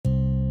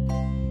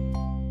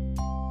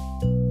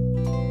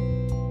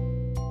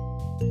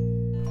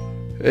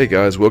Hey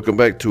guys, welcome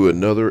back to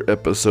another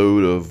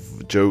episode of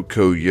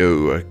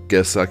JoCoYo. I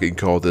guess I can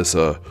call this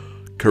a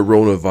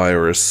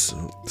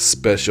coronavirus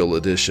special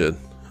edition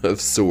of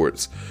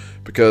sorts,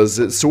 because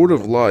it's sort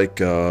of like,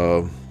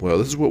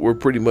 this is what we're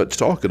pretty much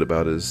talking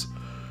about is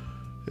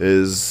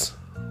the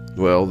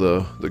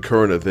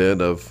current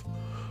event of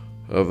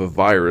a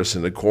virus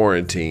and a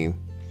quarantine,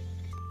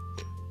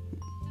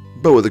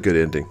 but with a good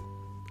ending.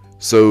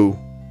 So,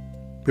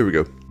 here we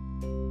go.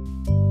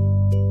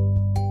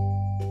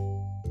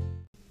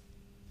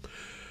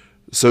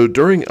 So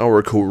during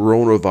our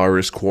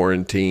coronavirus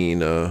quarantine,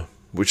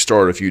 which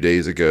started a few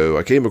days ago,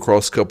 I came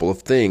across a couple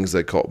of things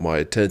that caught my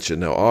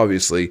attention. Now,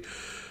 obviously,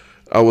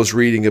 I was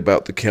reading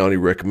about the county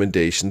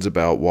recommendations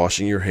about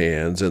washing your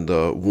hands and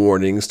the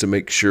warnings to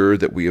make sure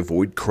that we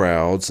avoid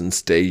crowds and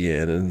stay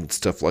in and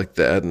stuff like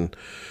that. And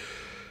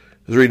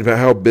I was reading about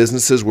how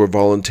businesses were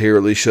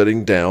voluntarily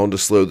shutting down to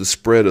slow the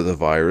spread of the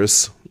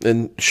virus.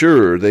 And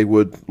sure, they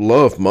would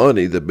love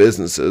money, the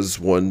businesses,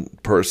 one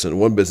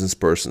business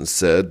person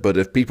said, but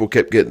if people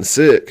kept getting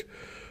sick,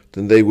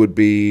 then they would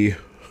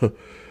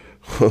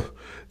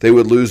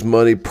lose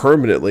money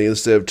permanently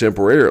instead of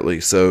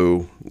temporarily.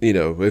 So,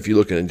 if you're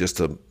looking at just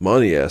the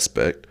money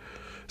aspect,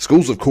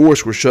 schools, of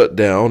course, were shut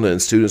down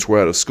and students were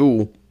out of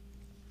school.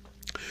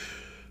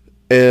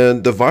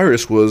 And the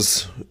virus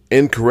was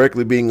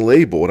incorrectly being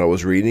labeled, I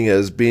was reading,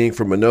 as being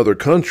from another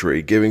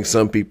country, giving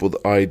some people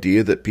the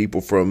idea that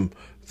people from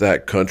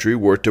that country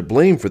were to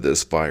blame for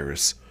this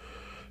virus.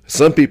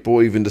 Some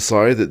people even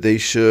decided that they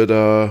should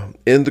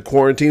end the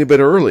quarantine a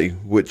bit early,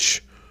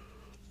 which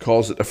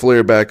caused it to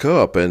flare back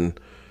up. And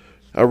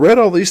I read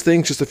all these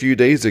things just a few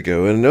days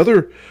ago. And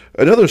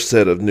another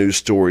set of news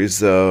stories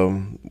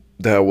that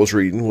I was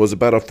reading was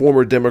about a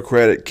former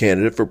Democratic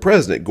candidate for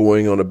president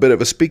going on a bit of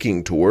a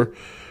speaking tour,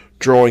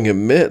 drawing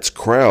immense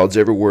crowds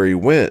everywhere he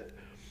went.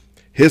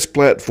 His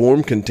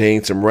platform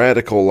contained some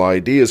radical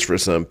ideas for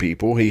some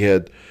people. He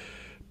had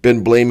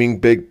been blaming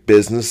big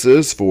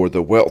businesses for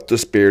the wealth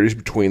disparities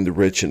between the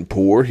rich and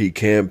poor. He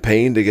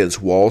campaigned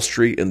against Wall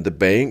Street and the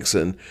banks,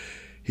 and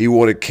he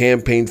wanted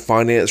campaign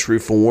finance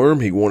reform.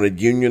 He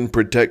wanted union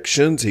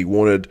protections. He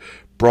wanted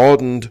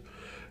broadened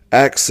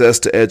access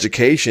to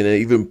education and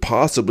even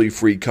possibly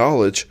free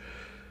college.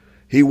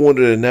 He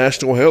wanted a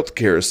national health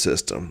care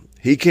system.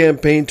 He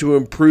campaigned to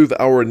improve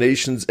our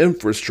nation's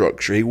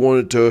infrastructure. He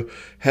wanted to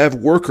have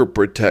worker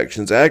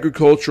protections,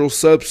 agricultural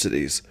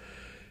subsidies.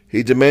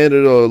 He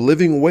demanded a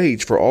living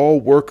wage for all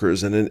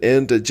workers and an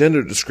end to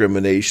gender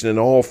discrimination in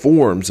all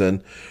forms.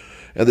 And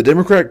the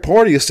Democratic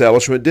Party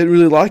establishment didn't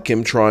really like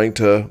him trying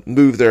to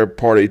move their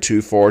party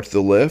too far to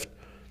the left.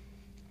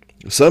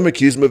 Some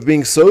accused him of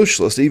being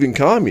socialist, even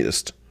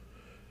communist.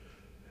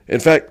 In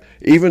fact,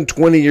 even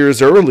 20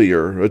 years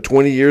earlier, or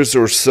 20 years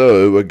or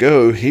so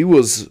ago, he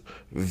was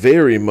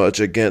very much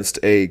against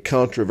a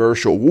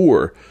controversial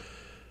war.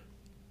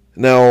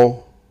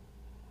 Now,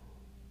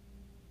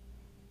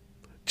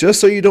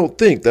 just so you don't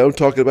think that I'm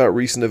talking about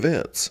recent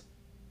events.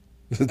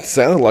 It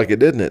sounded like it,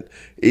 didn't it?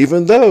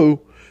 Even though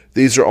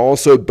these are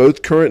also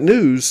both current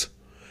news,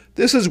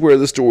 this is where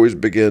the stories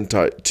begin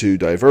to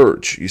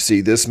diverge. You see,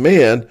 this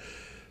man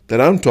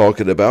that I'm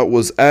talking about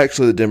was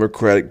actually the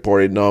Democratic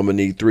Party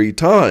nominee 3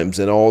 times,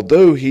 and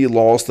although he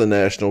lost the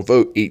national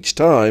vote each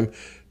time,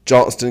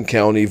 Johnston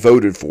County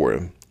voted for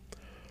him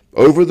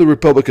over the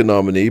Republican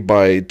nominee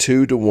by a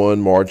 2-1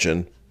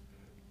 margin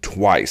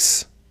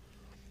twice.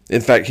 In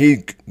fact,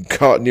 he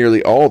got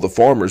nearly all the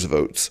farmers'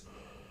 votes.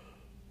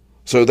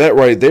 So that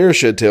right there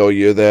should tell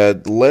you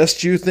that,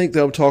 lest you think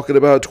that I'm talking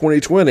about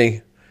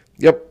 2020,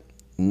 yep,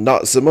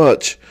 not so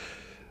much.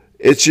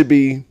 It should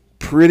be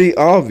pretty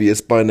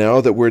obvious by now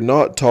that we're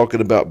not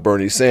talking about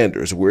Bernie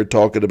Sanders. We're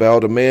talking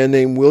about a man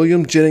named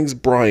William Jennings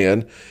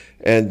Bryan,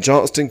 and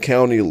Johnston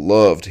County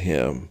loved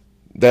him.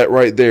 That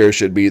right there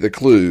should be the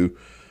clue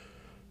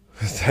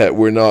that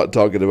we're not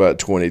talking about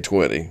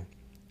 2020.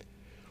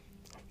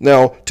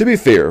 Now, to be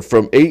fair,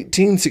 from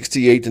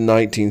 1868 to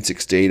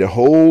 1968, a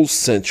whole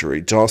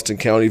century, Johnston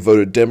County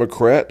voted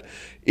Democrat,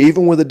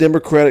 even when the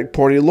Democratic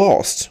Party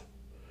lost.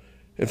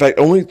 In fact,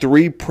 only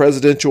 3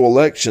 presidential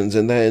elections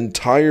in that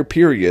entire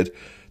period,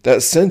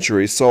 that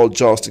century, saw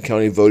Johnston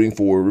County voting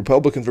for a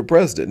Republican for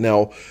president.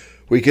 Now,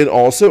 we can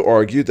also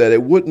argue that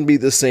it wouldn't be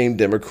the same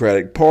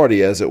Democratic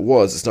Party as it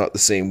was. It's not the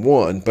same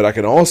one. But I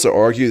can also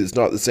argue it's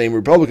not the same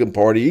Republican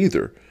Party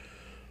either.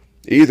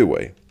 Either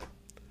way,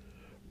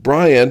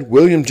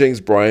 William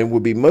Jennings Bryan,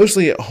 would be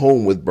mostly at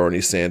home with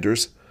Bernie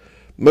Sanders,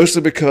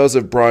 mostly because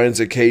of Bryan's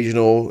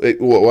occasional,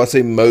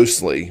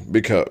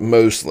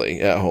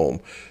 mostly at home.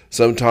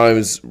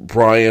 Sometimes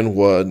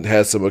Bryan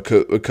had some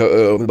occasional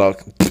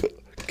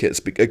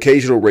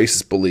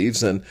racist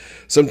beliefs, and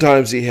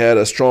sometimes he had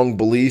a strong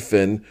belief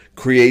in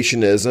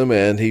creationism,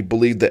 and he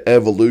believed that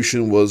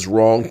evolution was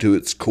wrong to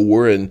its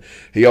core, and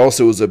he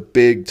also was a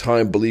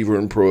big-time believer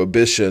in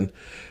prohibition.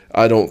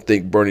 I don't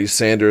think Bernie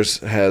Sanders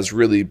has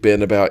really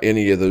been about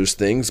any of those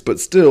things, but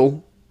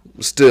still,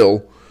 with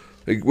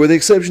the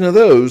exception of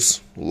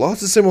those,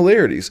 lots of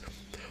similarities.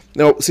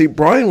 Now, see,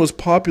 Bryan was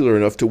popular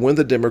enough to win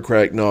the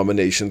Democratic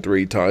nomination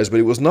 3 times, but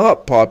he was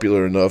not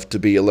popular enough to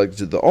be elected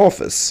to the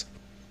office.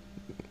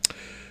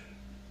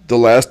 The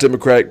last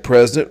Democratic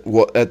president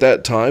at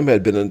that time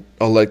had been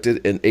elected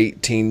in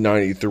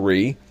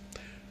 1893.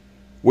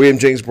 William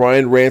James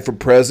Bryan ran for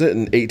president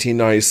in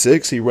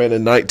 1896. He ran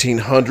in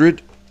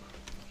 1900.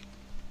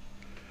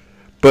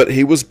 But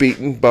he was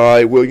beaten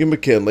by William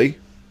McKinley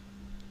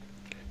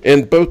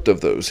in both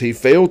of those. He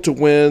failed to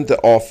win the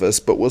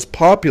office, but was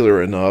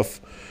popular enough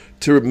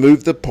to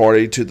move the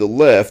party to the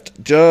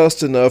left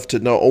just enough to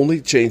not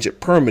only change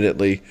it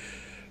permanently,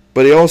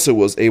 but he also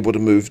was able to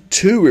move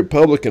 2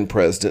 Republican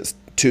presidents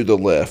to the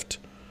left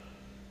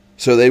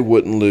so they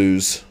wouldn't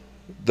lose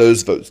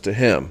those votes to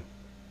him.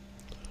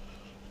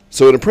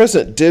 So when a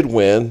president did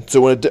win,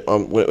 when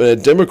a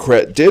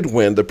Democrat did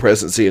win the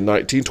presidency in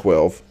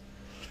 1912,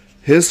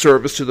 his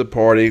service to the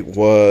party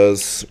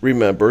was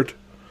remembered,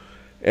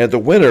 and the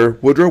winner,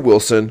 Woodrow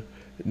Wilson,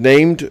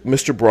 named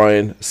Mr.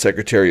 Bryan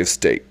Secretary of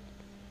State.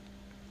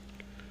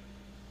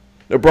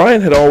 Now,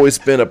 Bryan had always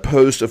been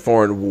opposed to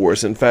foreign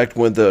wars. In fact,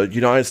 when the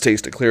United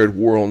States declared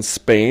war on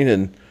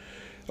Spain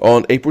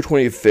on April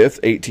 25,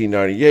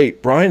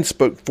 1898, Bryan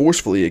spoke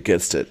forcefully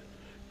against it,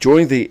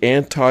 joining the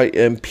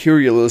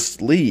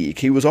Anti-Imperialist League.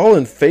 He was all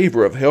in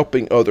favor of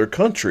helping other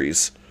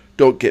countries,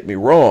 don't get me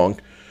wrong,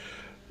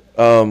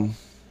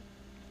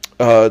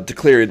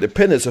 declare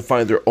independence and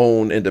find their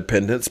own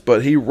independence,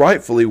 but he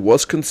rightfully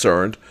was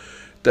concerned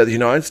that the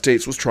United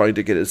States was trying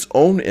to get its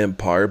own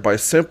empire by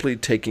simply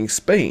taking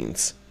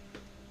Spain's.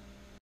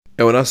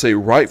 And when I say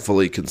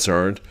rightfully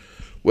concerned,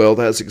 well,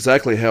 that's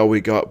exactly how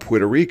we got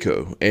Puerto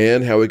Rico,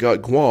 and how we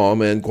got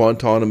Guam and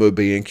Guantanamo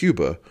Bay in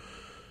Cuba.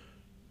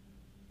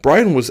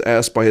 Bryan was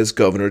asked by his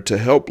governor to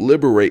help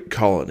liberate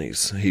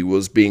colonies. He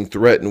was being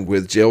threatened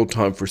with jail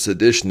time for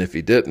sedition if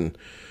he didn't.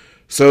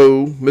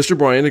 So Mr.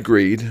 Bryan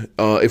agreed.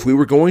 If we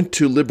were going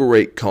to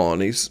liberate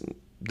colonies,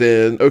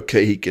 then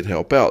okay, he could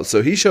help out.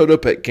 So he showed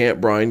up at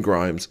Camp Bryan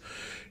Grimes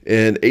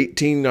in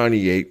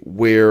 1898,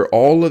 where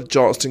all of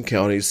Johnston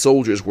County's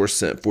soldiers were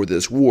sent for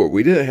this war.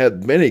 We didn't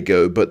have many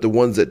go, but the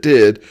ones that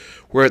did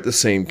were at the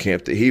same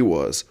camp that he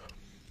was.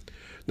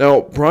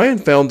 Now, Bryan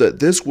found that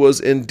this was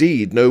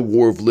indeed no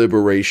war of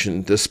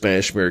liberation, the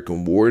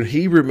Spanish-American War, and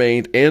he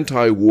remained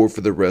anti-war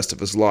for the rest of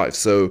his life.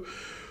 So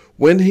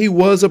when he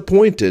was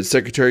appointed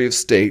Secretary of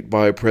State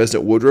by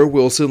President Woodrow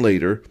Wilson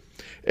later,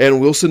 and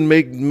Wilson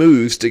made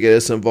moves to get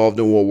us involved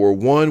in World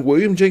War I,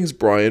 William James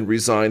Bryan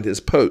resigned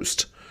his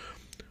post.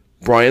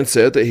 Bryan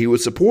said that he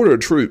would support our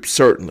troops,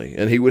 certainly,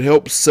 and he would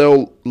help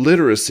sell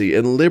literacy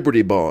and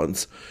liberty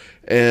bonds,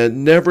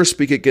 and never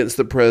speak against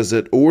the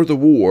president or the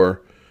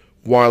war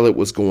while it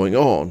was going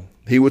on.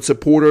 He would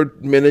support our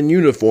men in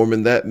uniform,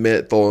 and that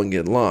meant falling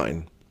in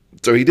line.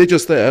 So he did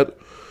just that.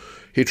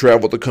 He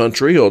traveled the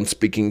country on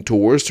speaking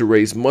tours to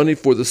raise money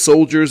for the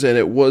soldiers, and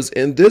it was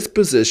in this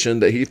position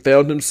that he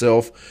found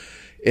himself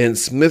in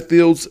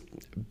Smithfield's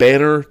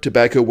Banner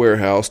Tobacco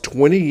Warehouse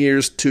 20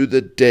 years to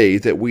the day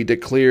that we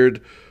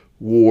declared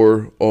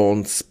war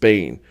on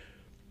Spain.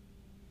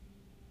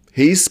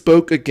 He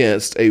spoke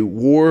against a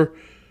wartime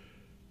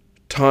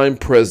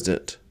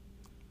president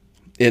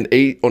on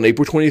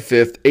April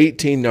 25th,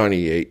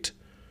 1898,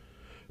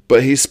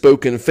 but he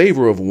spoke in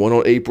favor of one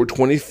on April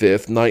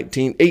 25th,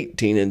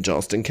 1918 in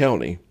Johnston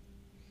County.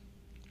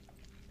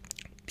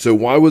 So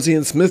why was he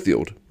in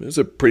Smithfield? He was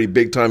a pretty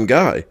big-time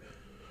guy.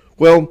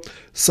 Well,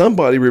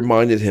 somebody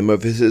reminded him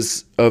of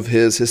his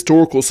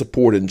historical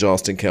support in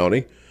Johnston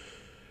County.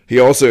 He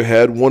also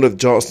had one of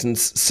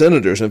Johnston's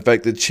senators, in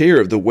fact, the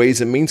chair of the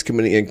Ways and Means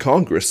Committee in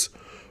Congress,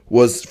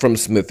 was from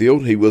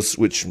Smithfield.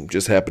 Which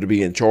just happened to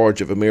be in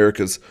charge of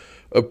America's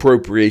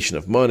appropriation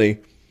of money.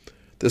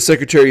 The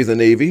Secretary of the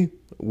Navy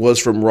was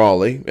from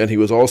Raleigh, and he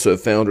was also a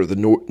founder of the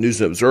News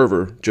and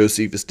Observer,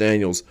 Josephus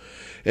Daniels.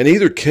 In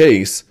either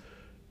case,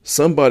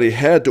 somebody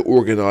had to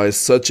organize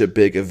such a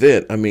big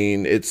event. I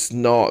mean, it's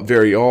not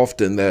very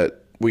often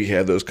that we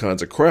have those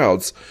kinds of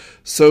crowds,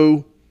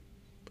 so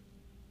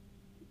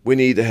we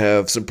need to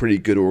have some pretty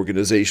good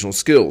organizational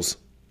skills.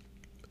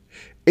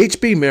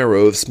 H.B.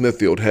 Marrow of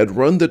Smithfield had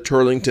run the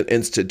Turlington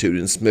Institute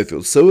in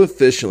Smithfield so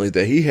efficiently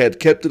that he had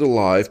kept it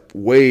alive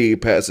way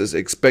past its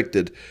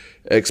expected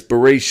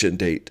expiration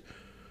date.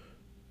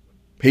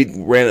 He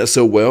ran it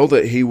so well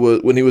that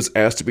when he was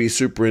asked to be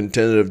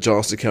superintendent of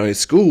Johnston County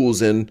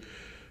Schools, and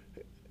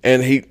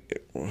he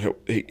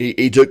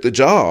took the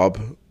job,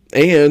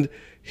 and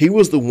he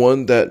was the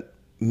one that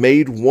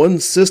made one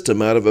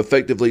system out of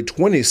effectively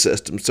 20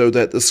 systems so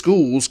that the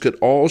schools could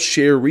all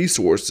share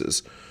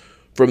resources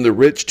from the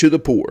rich to the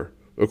poor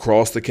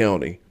across the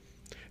county.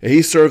 And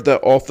he served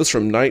that office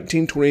from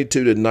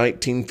 1922 to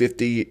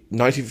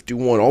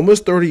 1951,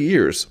 almost 30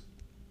 years.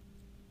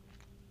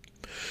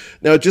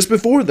 Now, just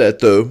before that,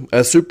 though,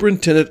 as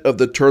superintendent of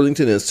the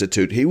Turlington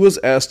Institute, he was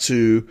asked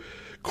to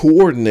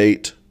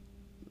coordinate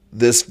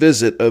this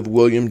visit of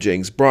William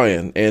James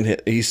Bryan,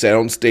 and he sat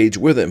on stage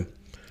with him.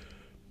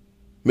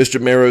 Mr.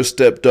 Marrow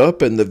stepped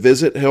up, and the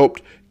visit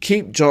helped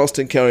keep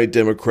Johnston County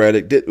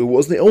Democratic. It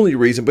wasn't the only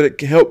reason, but it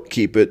helped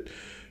keep it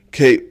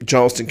kept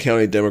Johnston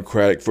County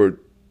Democratic for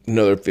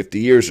another 50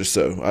 years or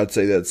so. I'd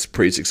say that's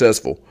pretty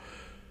successful.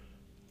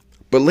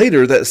 But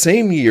later, that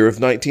same year of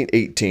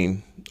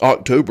 1918,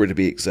 October to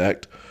be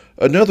exact,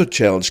 another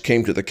challenge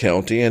came to the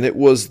county, and it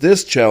was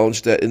this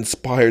challenge that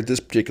inspired this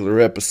particular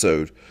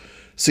episode.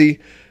 See,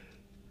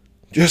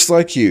 just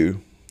like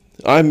you,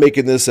 I'm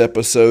making this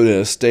episode in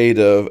a state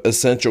of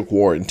essential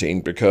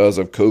quarantine because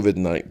of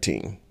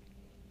COVID-19.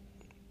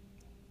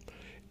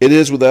 It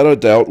is without a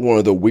doubt one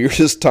of the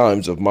weirdest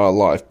times of my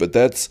life, but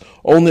that's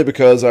only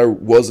because I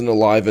wasn't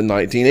alive in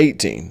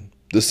 1918.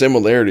 The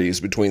similarities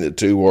between the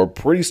two are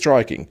pretty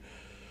striking.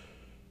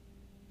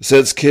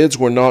 Since kids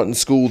were not in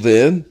school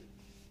then,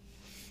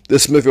 the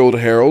Smithfield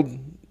Herald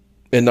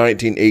in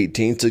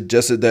 1918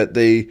 suggested that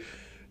they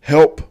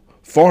help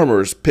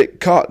farmers pick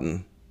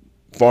cotton.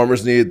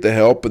 Farmers needed the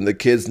help and the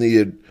kids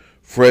needed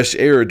fresh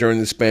air during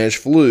the Spanish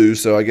flu,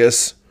 so I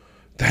guess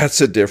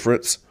that's a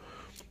difference.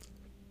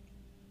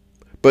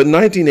 But in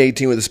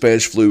 1918 with the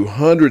Spanish flu,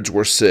 hundreds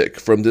were sick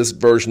from this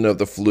version of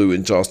the flu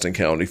in Johnston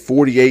County.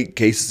 48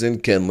 cases in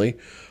Kenly,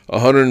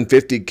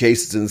 150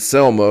 cases in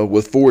Selma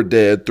with 4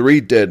 dead,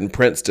 3 dead in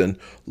Princeton,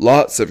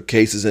 lots of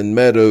cases in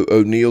Meadow,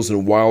 O'Neill's,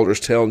 and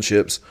Wilders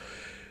townships.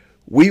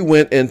 We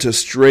went into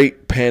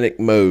straight panic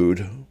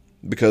mode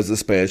because of the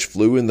Spanish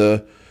flu, and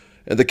the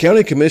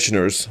county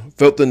commissioners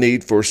felt the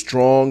need for a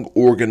strong,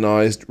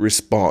 organized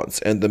response,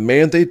 and the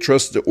man they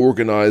trusted to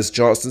organize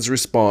Johnston's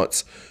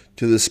response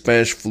to the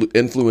Spanish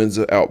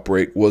influenza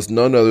outbreak was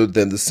none other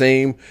than the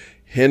same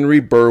Henry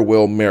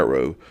Burwell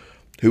Marrow,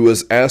 who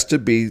was asked to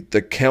be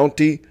the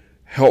county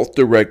health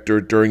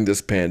director during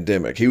this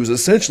pandemic. He was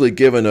essentially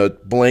given a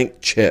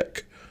blank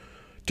check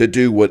to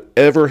do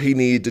whatever he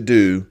needed to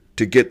do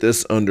to get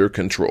this under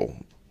control.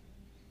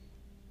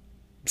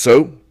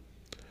 So,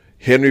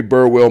 Henry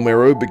Burwell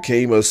Marrow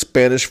became a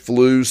Spanish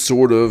flu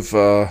sort of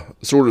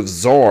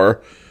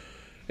czar,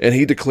 and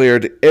he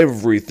declared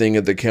everything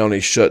in the county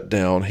shut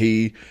down.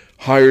 He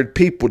hired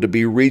people to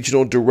be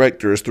regional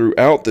directors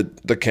throughout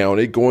the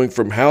county, going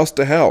from house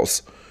to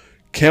house,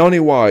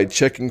 countywide,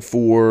 checking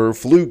for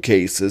flu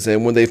cases,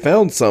 and when they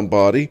found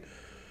somebody,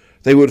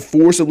 they would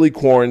forcibly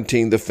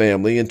quarantine the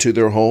family into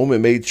their home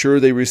and made sure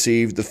they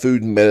received the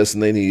food and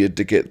medicine they needed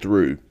to get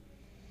through.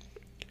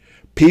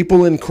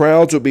 People in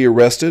crowds would be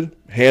arrested.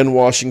 Hand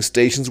washing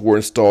stations were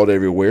installed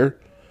everywhere.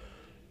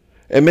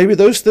 And maybe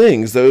those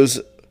things, those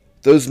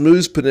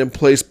moves put in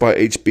place by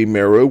H.B.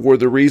 Marrow were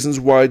the reasons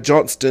why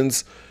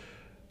Johnston's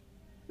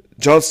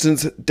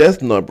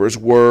death numbers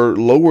were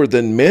lower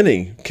than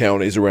many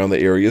counties around the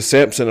area.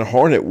 Sampson and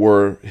Harnett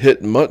were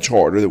hit much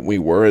harder than we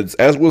were,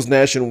 as was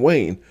Nash and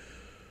Wayne.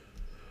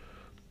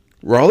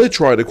 Raleigh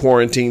tried to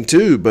quarantine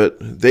too, but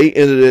they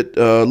ended it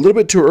a little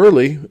bit too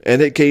early,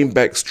 and it came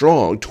back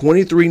strong.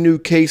 23 new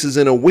cases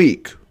in a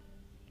week,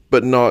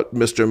 but not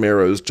Mr.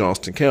 Marrow's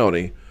Johnston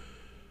County.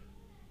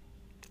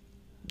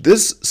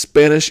 This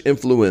Spanish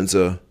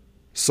influenza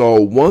saw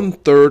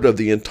 1/3 of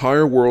the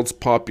entire world's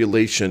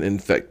population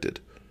infected.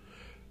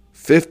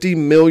 50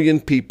 million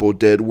people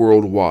dead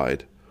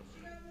worldwide.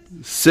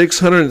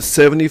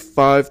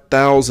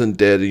 675,000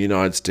 dead in the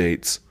United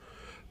States.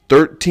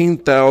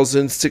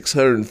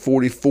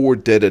 13,644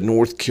 dead in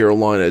North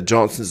Carolina.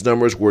 Johnston's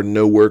numbers were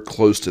nowhere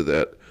close to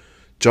that.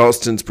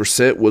 Johnston's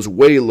percent was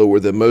way lower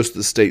than most of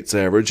the state's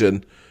average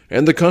and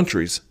the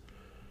country's.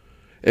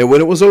 And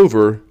when it was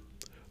over,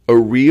 a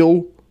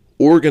real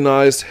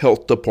organized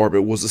health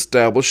department was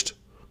established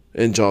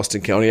in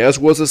Johnston County, as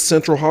was a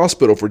central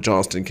hospital for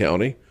Johnston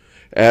County,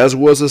 as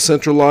was a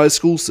centralized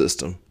school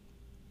system.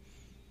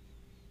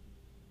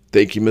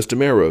 Thank you, Mr.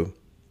 Marrow.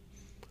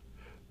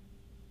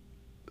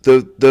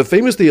 The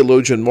famous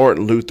theologian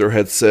Martin Luther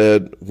had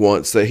said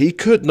once that he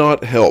could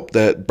not help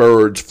that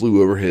birds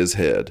flew over his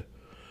head,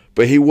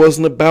 but he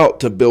wasn't about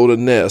to build a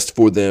nest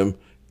for them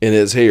in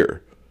his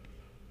hair.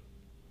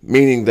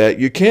 Meaning that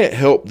you can't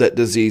help that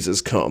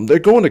diseases come. They're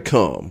going to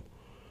come,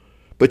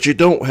 but you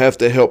don't have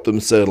to help them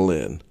settle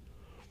in.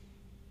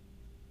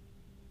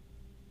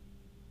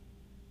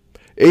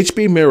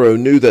 H.B. Marrow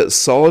knew that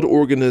solid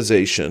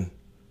organization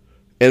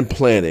and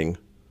planning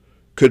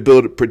could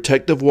build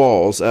protective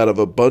walls out of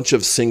a bunch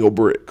of single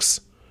bricks.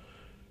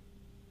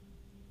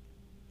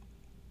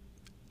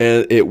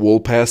 And it will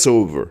pass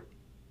over.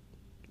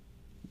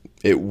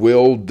 It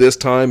will this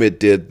time, it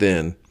did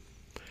then.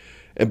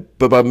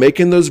 But by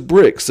making those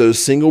bricks, those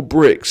single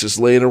bricks just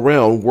laying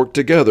around, work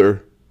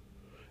together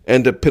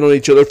and depend on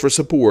each other for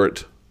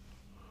support,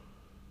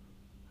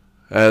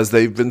 as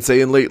they've been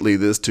saying lately,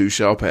 this too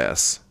shall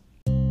pass.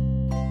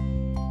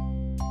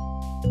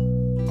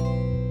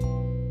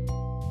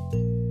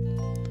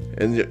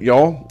 And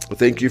y'all,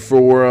 thank you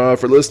for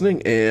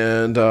listening,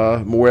 and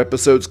more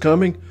episodes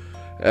coming.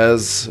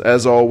 As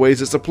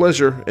always, it's a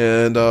pleasure.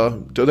 And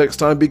till next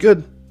time, be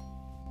good.